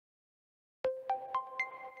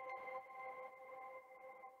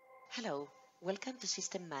Hello, welcome to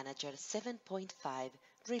System Manager 7.5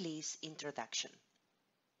 Release Introduction.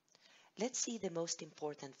 Let's see the most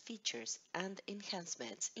important features and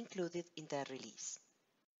enhancements included in the release.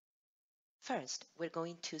 First, we're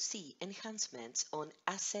going to see enhancements on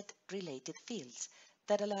asset-related fields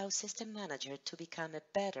that allow System Manager to become a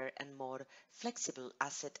better and more flexible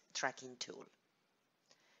asset tracking tool.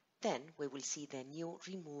 Then we will see the new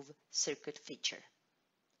Remove Circuit feature.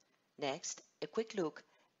 Next, a quick look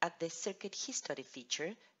at the Circuit History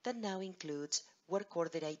feature that now includes work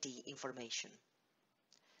order ID information.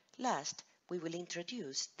 Last, we will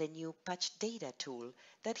introduce the new Patch Data tool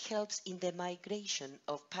that helps in the migration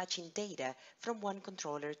of patching data from one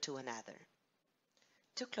controller to another.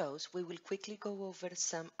 To close, we will quickly go over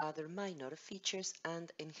some other minor features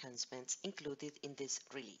and enhancements included in this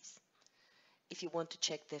release. If you want to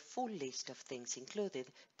check the full list of things included,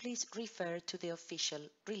 please refer to the official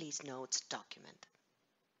release notes document.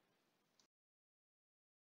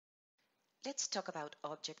 Let's talk about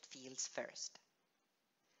object fields first.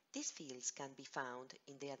 These fields can be found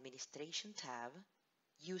in the Administration tab,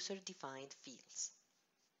 User-Defined Fields.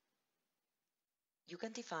 You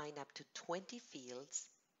can define up to 20 fields.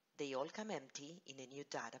 They all come empty in a new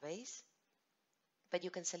database, but you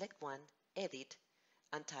can select one, edit,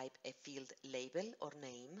 and type a field label or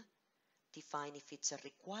name, define if it's a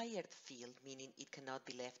required field, meaning it cannot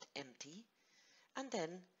be left empty, and then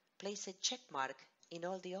place a check mark in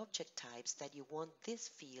all the object types that you want this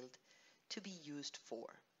field to be used for.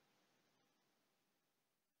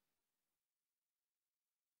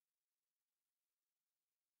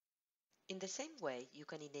 In the same way, you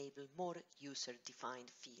can enable more user-defined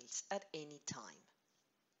fields at any time.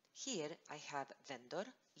 Here I have vendor,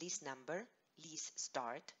 lease number, lease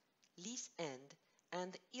start, lease end,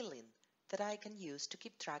 and ILIN that I can use to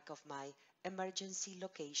keep track of my emergency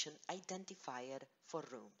location identifier for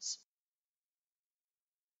rooms.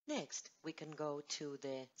 Next, we can go to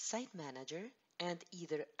the Site Manager and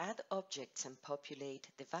either add objects and populate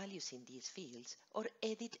the values in these fields or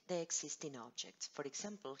edit the existing objects. For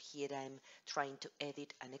example, here I'm trying to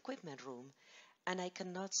edit an equipment room and I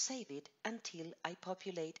cannot save it until I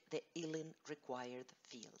populate the ILIN required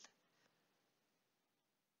field.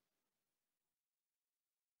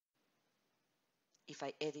 If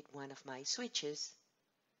I edit one of my switches,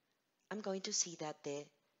 I'm going to see that the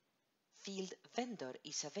field vendor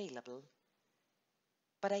is available,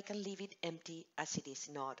 but I can leave it empty as it is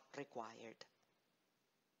not required.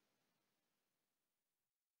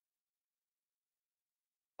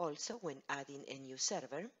 Also, when adding a new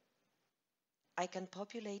server, I can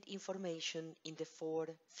populate information in the 4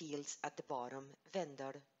 fields at the bottom: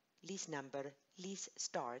 vendor, lease number, lease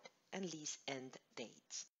start, and lease end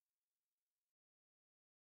dates.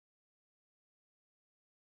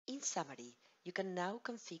 In summary, you can now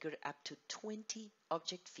configure up to 20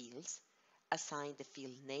 object fields, assign the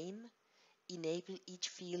field name, enable each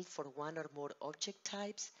field for one or more object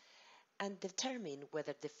types, and determine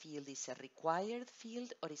whether the field is a required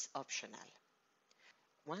field or is optional.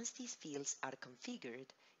 Once these fields are configured,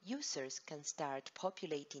 users can start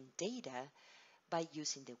populating data by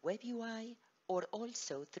using the web UI or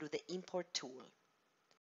also through the import tool.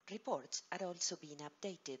 Reports are also being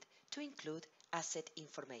updated to include asset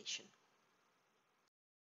information.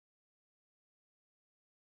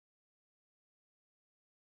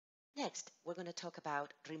 Next, we're going to talk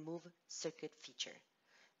about Remove Circuit feature.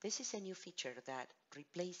 This is a new feature that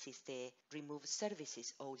replaces the Remove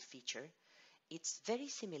Services old feature. It's very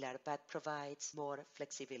similar but provides more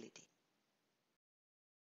flexibility.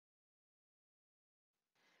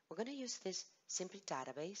 We're going to use this simple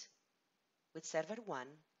database with server 1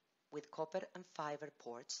 with copper and fiber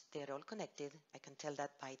ports. They're all connected. I can tell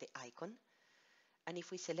that by the icon. And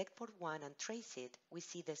if we select port 1 and trace it, we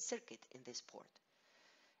see the circuit in this port.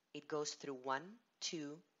 It goes through 1,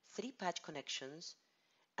 2, 3 patch connections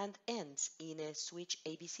and ends in a switch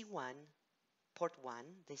ABC1, port 1,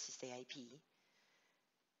 this is the IP.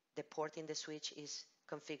 The port in the switch is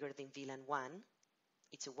configured in VLAN 1.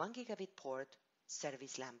 It's a 1 gigabit port,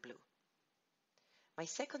 service LAN blue. My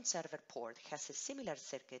second server port has a similar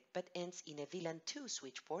circuit but ends in a VLAN 2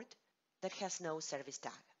 switch port that has no service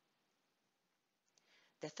tag.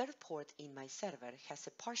 The third port in my server has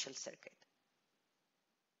a partial circuit.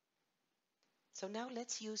 So now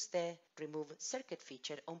let's use the Remove Circuit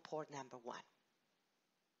feature on port number 1.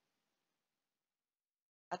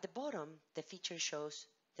 At the bottom, the feature shows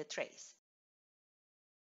the trace.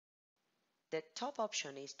 The top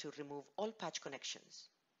option is to remove all patch connections.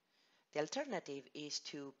 The alternative is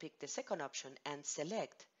to pick the second option and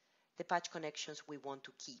select the patch connections we want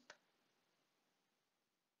to keep.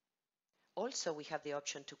 Also, we have the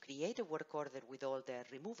option to create a work order with all the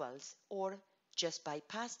removals or just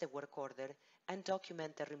bypass the work order and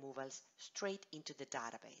document the removals straight into the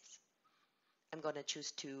database. I'm going to choose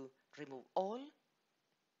to remove all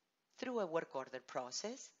through a work order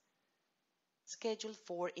process scheduled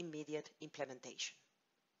for immediate implementation.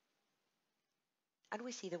 And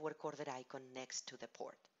we see the work order icon next to the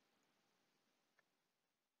port.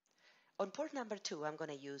 On port number 2, I'm going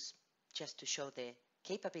to use, just to show the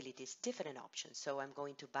capabilities, different options. So I'm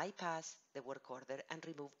going to bypass the work order and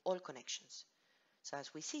remove all connections. So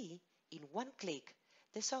as we see, in one click,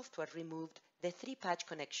 the software removed the 3 patch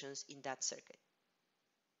connections in that circuit.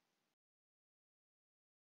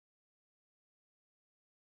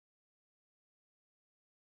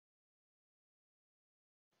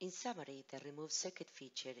 In summary, the remove circuit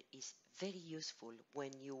feature is very useful when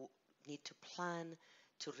you need to plan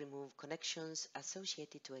to remove connections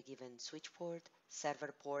associated to a given switch port,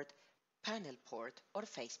 server port, panel port, or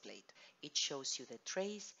faceplate. It shows you the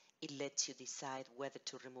trace. It lets you decide whether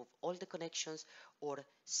to remove all the connections or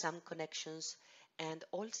some connections, and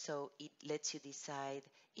also it lets you decide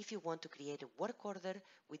if you want to create a work order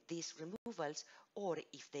with these removals, or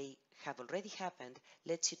if they have already happened,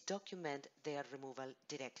 lets you document their removal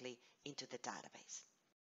directly into the database.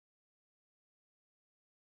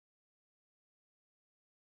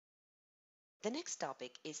 The next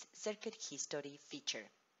topic is circuit history feature.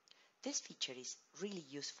 This feature is really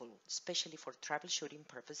useful, especially for troubleshooting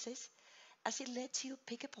purposes, as it lets you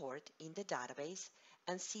pick a port in the database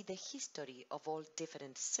and see the history of all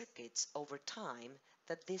different circuits over time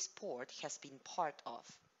that this port has been part of.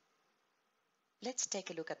 Let's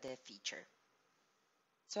take a look at the feature.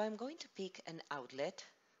 So I'm going to pick an outlet,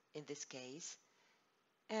 in this case,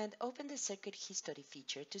 and open the circuit history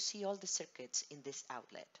feature to see all the circuits in this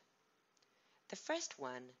outlet. The first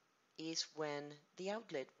one is when the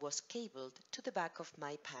outlet was cabled to the back of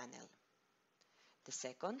my panel. The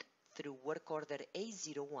second, through work order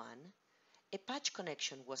A01, a patch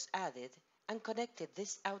connection was added and connected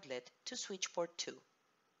this outlet to switch port 2.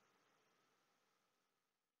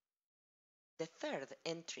 The third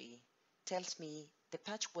entry tells me the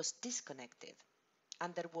patch was disconnected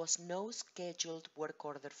and there was no scheduled work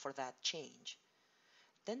order for that change.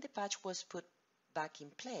 Then the patch was put back in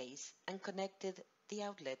place and connected the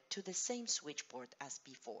outlet to the same switch port as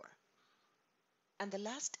before. And the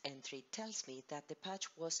last entry tells me that the patch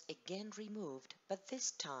was again removed, but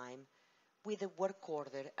this time with a work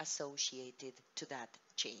order associated to that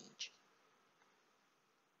change.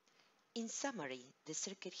 In summary, the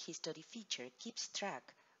circuit history feature keeps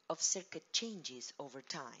track of circuit changes over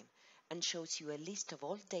time and shows you a list of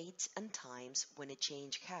all dates and times when a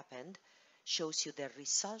change happened, shows you the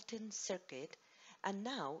resultant circuit, and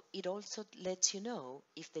now it also lets you know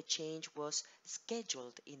if the change was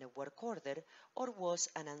scheduled in a work order or was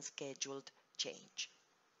an unscheduled change.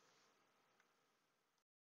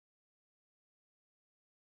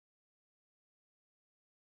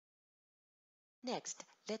 Next,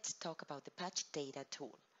 let's talk about the patch data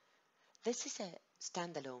tool. This is a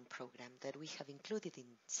standalone program that we have included in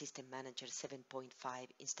System Manager 7.5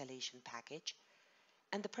 installation package,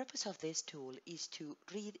 and the purpose of this tool is to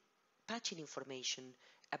read patching information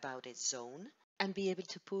about a zone and be able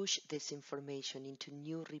to push this information into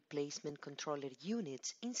new replacement controller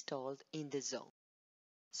units installed in the zone.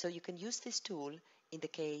 So you can use this tool in the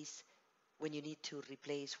case when you need to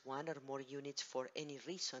replace one or more units for any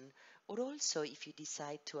reason, or also if you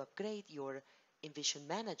decide to upgrade your imVision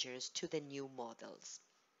managers to the new models.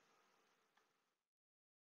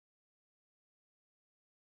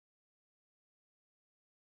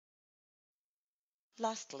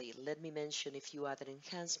 Lastly, let me mention a few other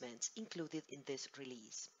enhancements included in this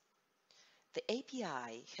release. The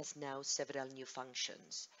API has now several new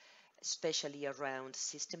functions, especially around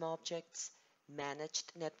system objects,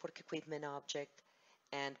 managed network equipment object,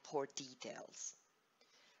 and port details.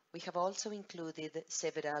 We have also included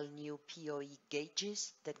several new PoE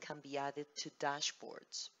gauges that can be added to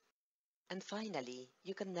dashboards. And finally,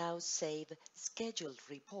 you can now save scheduled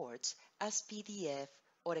reports as PDF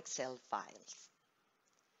or Excel files.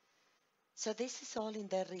 So this is all in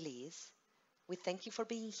the release. We thank you for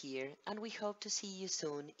being here and we hope to see you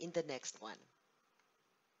soon in the next one.